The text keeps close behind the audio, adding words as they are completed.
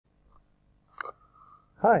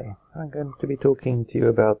Hi, I'm going to be talking to you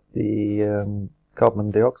about the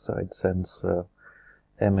carbon dioxide sensor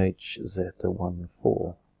MH-Z14,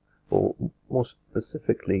 or more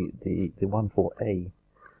specifically the 14A,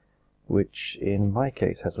 which in my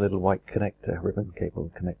case has a little white connector, ribbon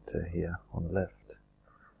cable connector here on the left.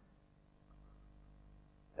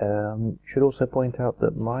 Should also point out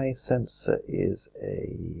that my sensor is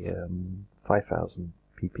a 5000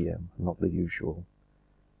 ppm, not the usual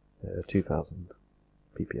 2000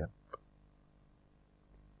 ppm.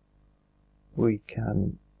 We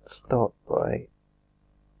can start by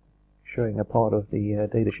showing a part of the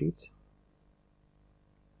data sheet.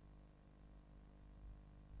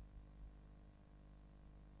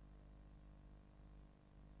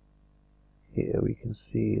 Here we can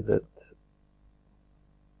see that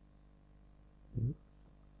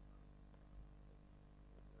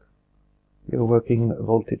your working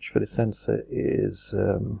voltage for the sensor is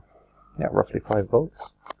roughly 5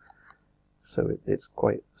 volts, so it's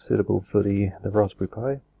quite suitable for the Raspberry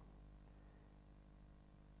Pi.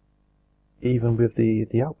 Even with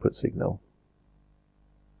the output signal,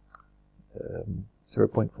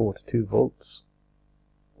 0.4 to 2 volts,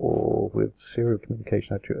 or with serial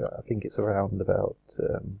communication, I think it's around about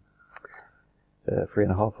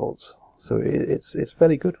 3.5 volts. So it's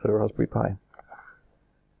fairly good for the Raspberry Pi.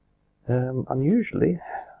 Unusually,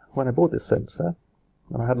 when I bought this sensor,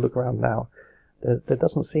 and I had a look around now, there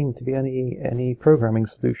doesn't seem to be any programming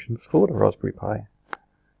solutions for the Raspberry Pi,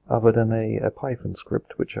 other than a Python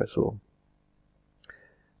script which I saw.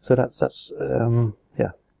 So that's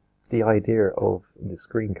the idea of this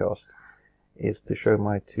screencast, is to show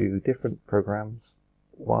my two different programs,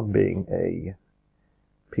 one being a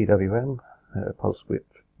PWM, pulse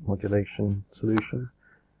width modulation solution,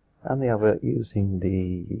 and the other using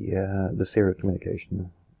the serial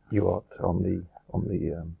communication UART on the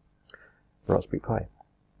Raspberry Pi.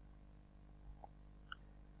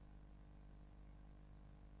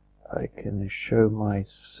 I can show my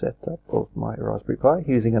setup of my Raspberry Pi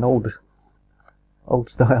using an old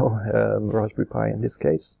style Raspberry Pi in this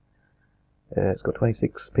case. It's got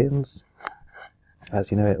 26 pins.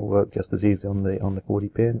 As you know, it will work just as easy on the 40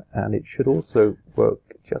 pin, and it should also work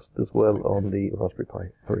just as well on the Raspberry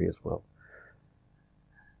Pi 3 as well.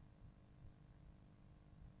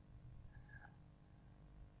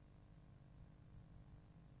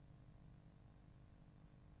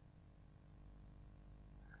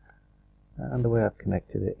 And the way I've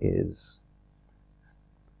connected it is,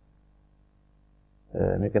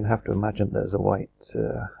 you're going to have to imagine there's a white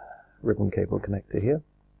ribbon cable connector here.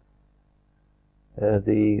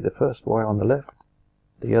 The first wire on the left,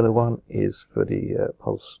 the other one is for the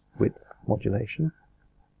pulse width modulation.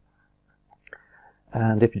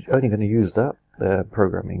 And if you're only going to use that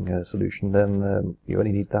programming solution, then you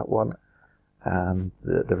only need that one, and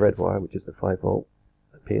the red wire, which is the 5 volt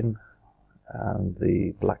pin, and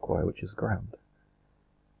the black wire, which is ground.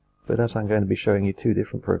 But as I'm going to be showing you two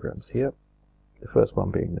different programs here, the first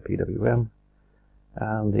one being the PWM,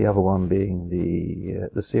 and the other one being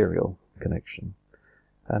the serial connection.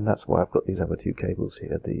 And that's why I've got these other two cables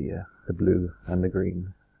here, the blue and the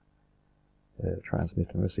green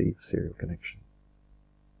transmit and receive serial connection.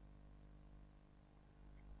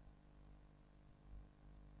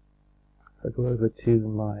 So I go over to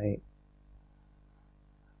my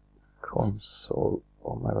console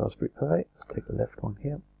on my Raspberry Pi. Take the left one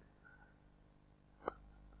here.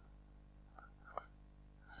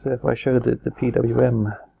 So if I show the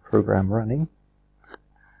PWM program running,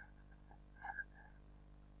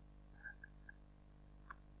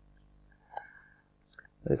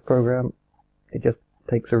 this program, it just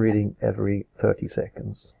takes a reading every 30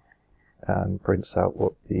 seconds and prints out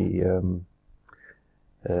what the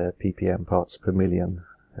ppm parts per million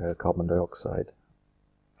carbon dioxide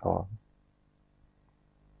are.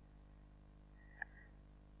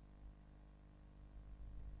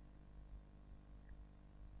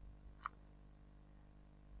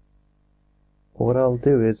 What I'll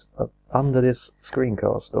do is, under this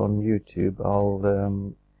screencast on YouTube, I'll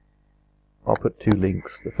put two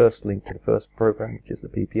links. The first link to the first program, which is the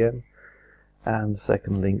ppm, and the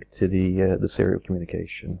second link to the serial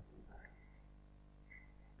communication.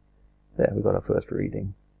 There, we've got our first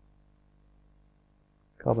reading.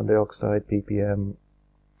 Carbon dioxide ppm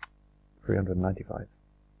 395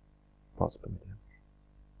 parts per million.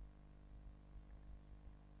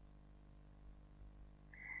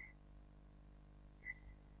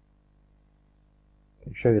 I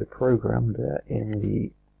can show you the program there in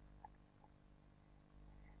the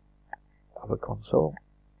other console.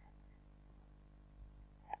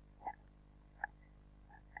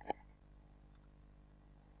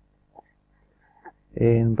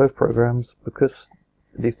 in both programs, because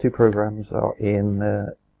these two programs are in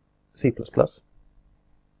C++.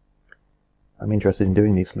 I'm interested in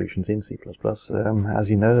doing these solutions in C++. As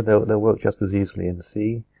you know, they'll work just as easily in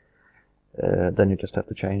C. Then you just have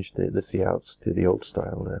to change the couts to the old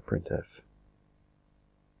style printf.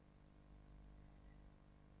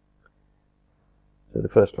 So the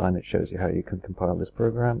first line, it shows you how you can compile this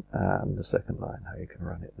program, and the second line, how you can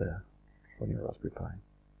run it there on your Raspberry Pi.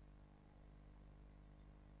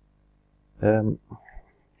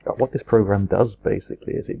 What this program does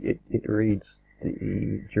basically is it reads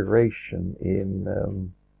the duration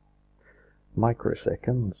in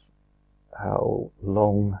microseconds, how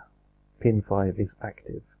long pin 5 is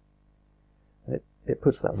active. It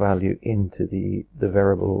puts that value into the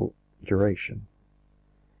variable duration.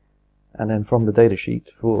 And then from the datasheet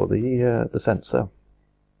for the sensor,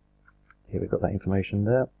 here we've got that information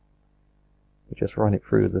there. We just run it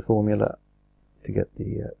through the formula to get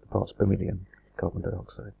the parts per million carbon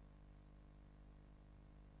dioxide.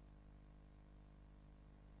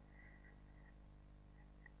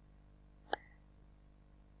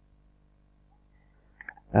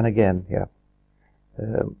 And again,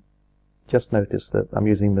 just notice that I'm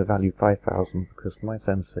using the value 5000 because my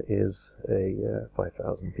sensor is a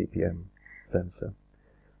 5000 ppm sensor.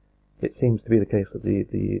 It seems to be the case that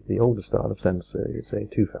the older style of sensor is a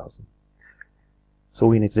 2000. So all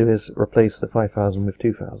we need to do is replace the 5000 with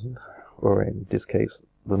 2000, or in this case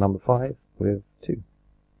the number 5 with 2.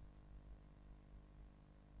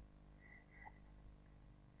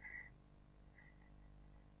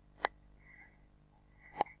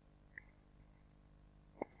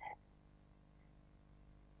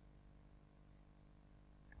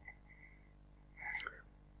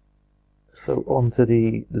 So on to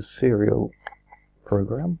the serial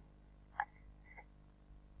program.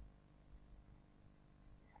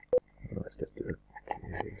 Let's just do it.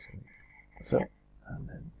 So, and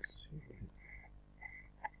then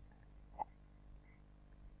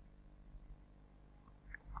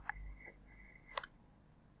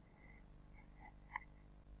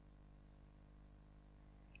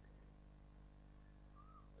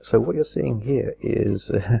so what you're seeing here is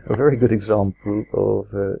a very good example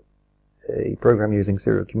of a program using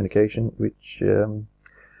serial communication, which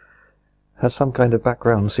has some kind of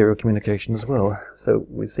background serial communication as well. So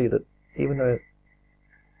we see that even though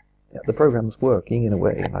the program's working in a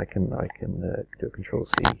way, and I can do a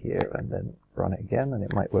Control-C here and then run it again, and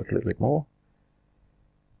it might work a little bit more,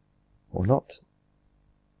 or not.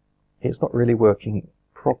 It's not really working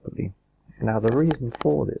properly. Now the reason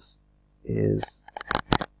for this is,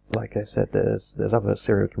 like I said, there's other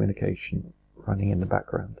serial communication running in the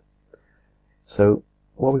background. So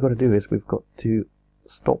what we've got to do is we've got to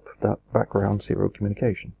stop that background serial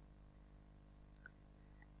communication.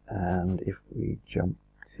 And if we jump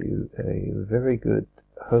to a very good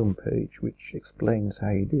home page which explains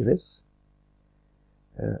how you do this,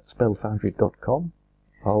 spellfoundry.com,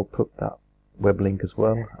 I'll put that web link as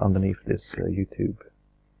well underneath this YouTube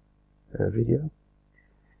video.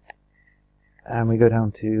 And we go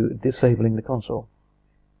down to disabling the console.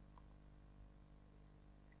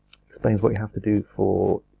 Explains what you have to do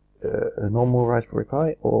for a normal Raspberry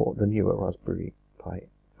Pi or the newer Raspberry Pi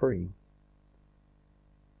 3.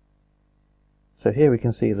 So here we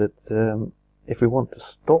can see that if we want to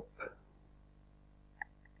stop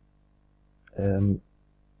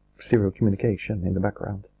serial communication in the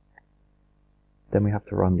background, then we have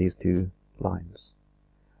to run these two lines.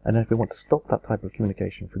 And then if we want to stop that type of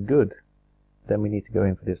communication for good, then we need to go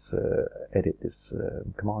in for this edit this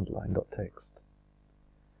command line.txt.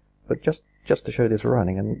 But just to show this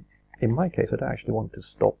running, and in my case I don't actually want to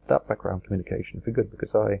stop that background communication for good,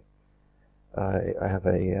 because I have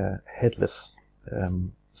a headless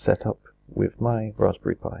setup with my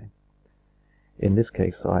Raspberry Pi. In this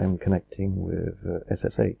case I'm connecting with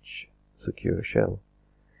SSH secure shell.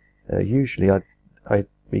 Usually I'd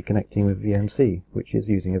be connecting with VNC, which is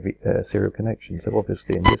using a serial connection, so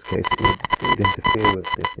obviously in this case it would interfere with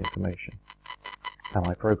this information and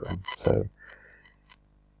my program. So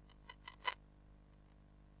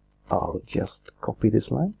I'll just copy this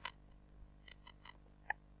line,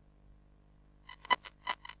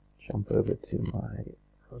 jump over to my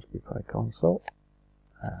Raspberry Pi console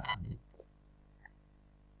and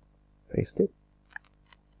paste it.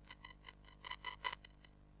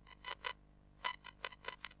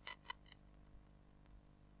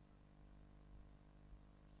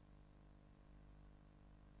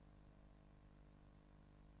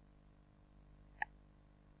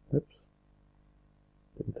 Oops,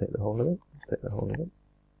 didn't take the whole of it. Let's take the whole of it.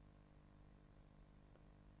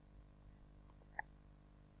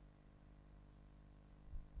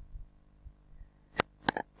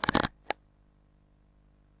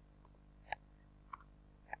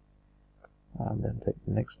 and then take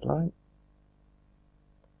the next line.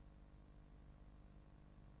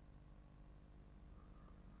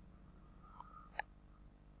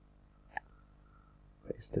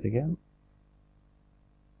 Paste it again.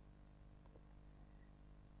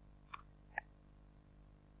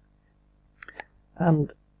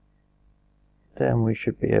 And then we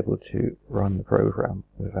should be able to run the program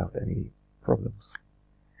without any problems.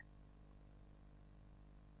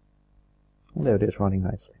 And there it is, running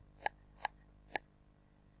nicely.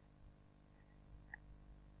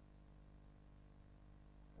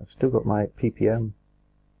 I've still got my PPM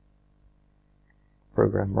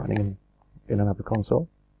program running in another console.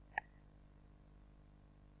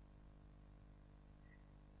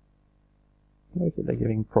 They're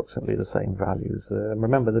giving approximately the same values.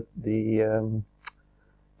 Remember that the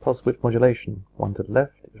pulse width modulation one to the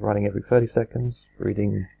left is running every 30 seconds,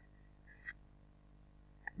 reading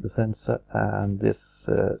the sensor, and this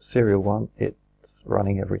serial one, it's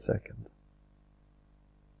running every second.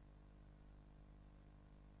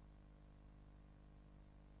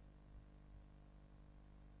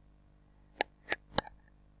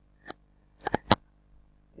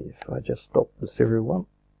 If I just stop the serial one,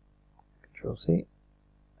 Control C,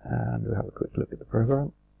 and we'll have a quick look at the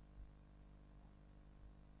program.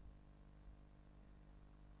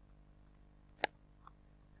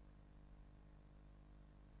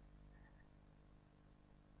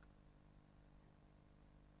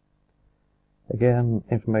 Again,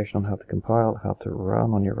 information on how to compile, how to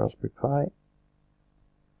run on your Raspberry Pi.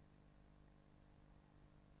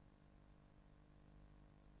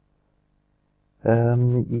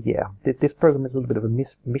 Yeah, this program is a little bit of a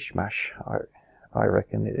mishmash, I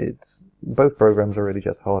reckon. Both programs are really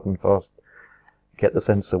just hard and fast, get the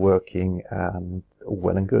sensor working, and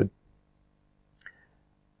well and good.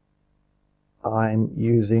 I'm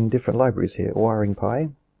using different libraries here: Wiring Pi,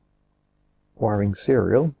 Wiring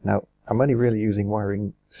Serial. Now, I'm only really using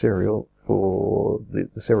Wiring Serial for the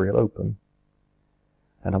serial open,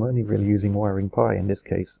 and I'm only really using Wiring Pi in this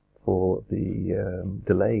case for the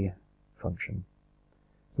delay function.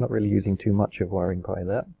 Not really using too much of Wiring Pi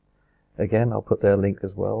there. Again, I'll put their link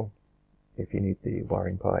as well if you need the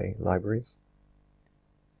Wiring Pi libraries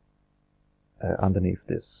underneath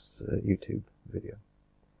this YouTube video.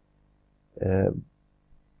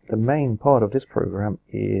 The main part of this program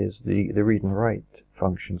is the read and write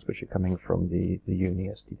functions, which are coming from the Uni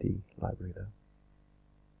STD library there.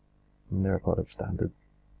 And they're a part of standard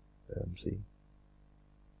C.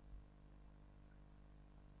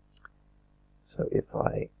 So if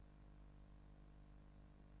I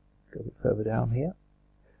go a bit further down here,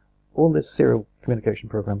 all this serial communication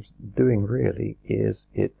program's doing really is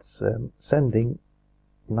it's sending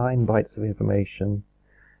 9 bytes of information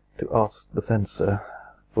to ask the sensor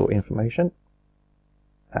for information,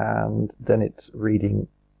 and then it's reading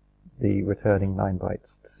the returning 9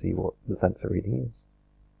 bytes to see what the sensor reading is.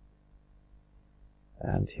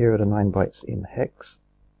 And here are the 9 bytes in hex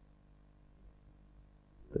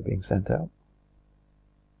that are being sent out.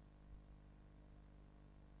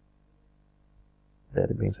 They're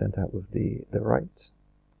being sent out with the writes,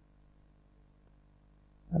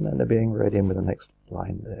 and then they're being read in with the next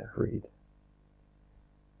line there, read.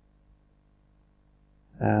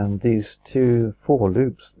 And these two for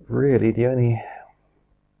loops, really the only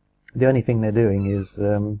thing they're doing is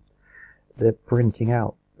they're printing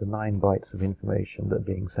out the 9 bytes of information that are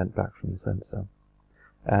being sent back from the sensor.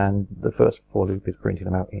 And the first for loop is printing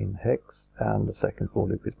them out in hex, and the second for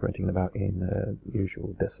loop is printing them out in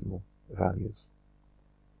usual decimal values.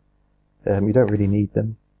 You don't really need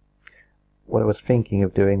them. What I was thinking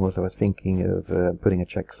of doing was putting a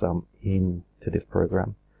checksum into this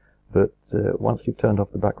program. But once you've turned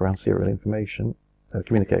off the background serial information,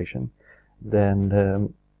 communication,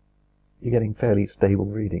 then you're getting fairly stable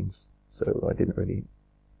readings. So I didn't really,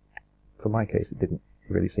 for my case, it didn't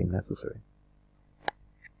really seem necessary.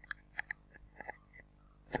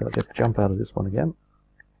 So I'll just jump out of this one again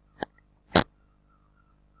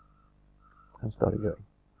and start it going.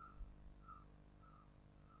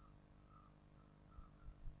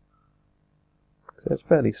 So it's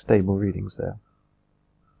fairly stable readings there.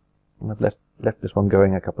 And I've left this one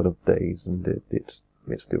going a couple of days, and it's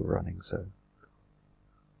still running. So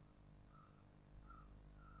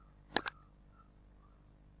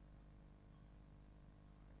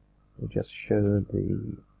we'll just show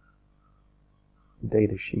the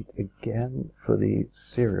data sheet again for the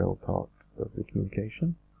serial part of the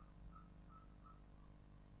communication.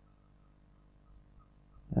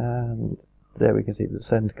 And there we can see the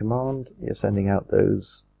send command. You're sending out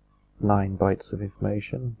those 9 bytes of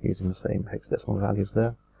information using the same hexadecimal values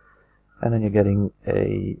there. and then you're getting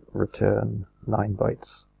a return 9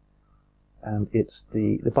 bytes. And it's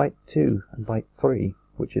the byte 2 and byte 3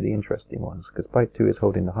 which are the interesting ones, because byte 2 is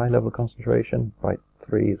holding the high level concentration, byte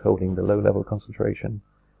 3 is holding the low level concentration,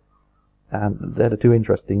 and they're the two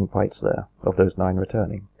interesting bytes there of those 9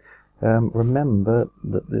 returning. Remember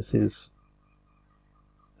that this is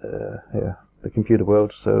the computer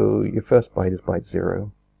world, so your first byte is byte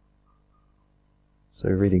 0. So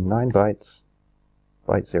you're reading 9 bytes,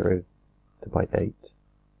 byte 0 to byte 8,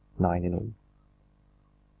 9 in all.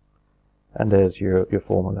 And there's your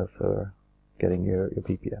formula for getting your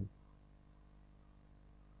PPM.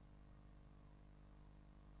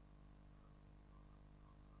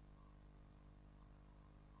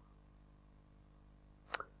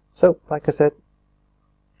 So, like I said,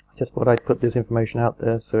 I just thought I'd put this information out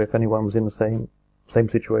there, so if anyone was in the same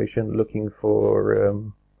situation, looking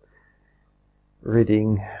for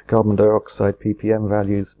reading carbon dioxide PPM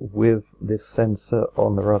values with this sensor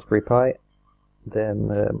on the Raspberry Pi,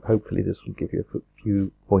 then hopefully this will give you a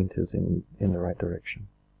few pointers in the right direction.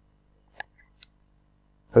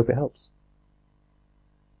 Hope it helps.